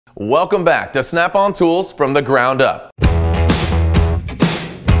Welcome back to Snap-on Tools from the ground up.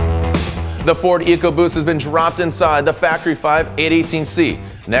 The Ford EcoBoost has been dropped inside the Factory 5 818C.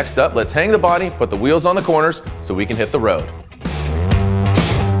 Next up, let's hang the body, put the wheels on the corners so we can hit the road.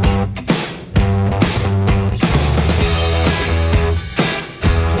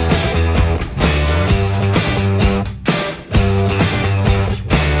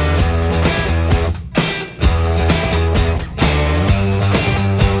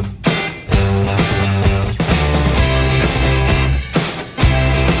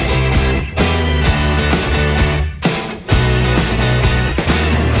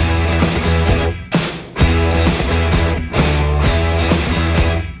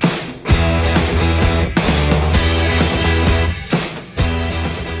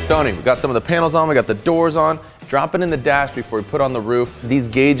 Tony, we got some of the panels on, we got the doors on. Drop it in the dash before we put on the roof. These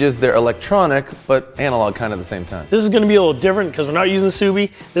gauges, they're electronic, but analog kind of at the same time. This is going to be a little different because we're not using the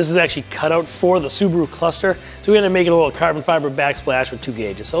Subi. This is actually cut out for the Subaru cluster. So we're going to make it a little carbon fiber backsplash with 2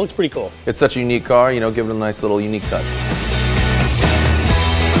 gauges. So it looks pretty cool. It's such a unique car, you know, give it a nice little unique touch.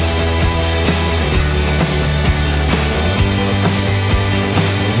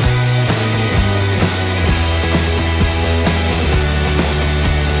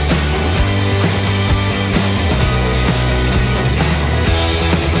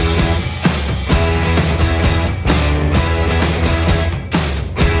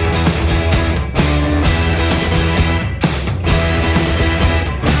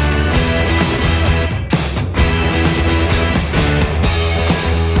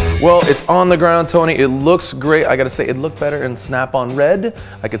 Well, it's on the ground, Tony. It looks great. I gotta say, it looked better in Snap-on red.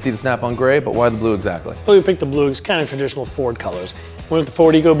 I could see the Snap-on gray, but why the blue exactly? Well, we picked the blue. It's kind of traditional Ford colors. Went with the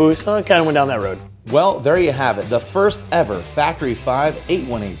Ford EcoBoost, so it kind of went down that road. Well, there you have it. The first ever Factory 5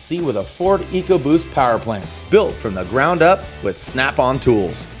 818C with a Ford EcoBoost power plant, built from the ground up with Snap-on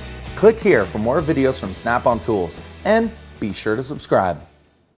tools. Click here for more videos from Snap-on Tools, and be sure to subscribe.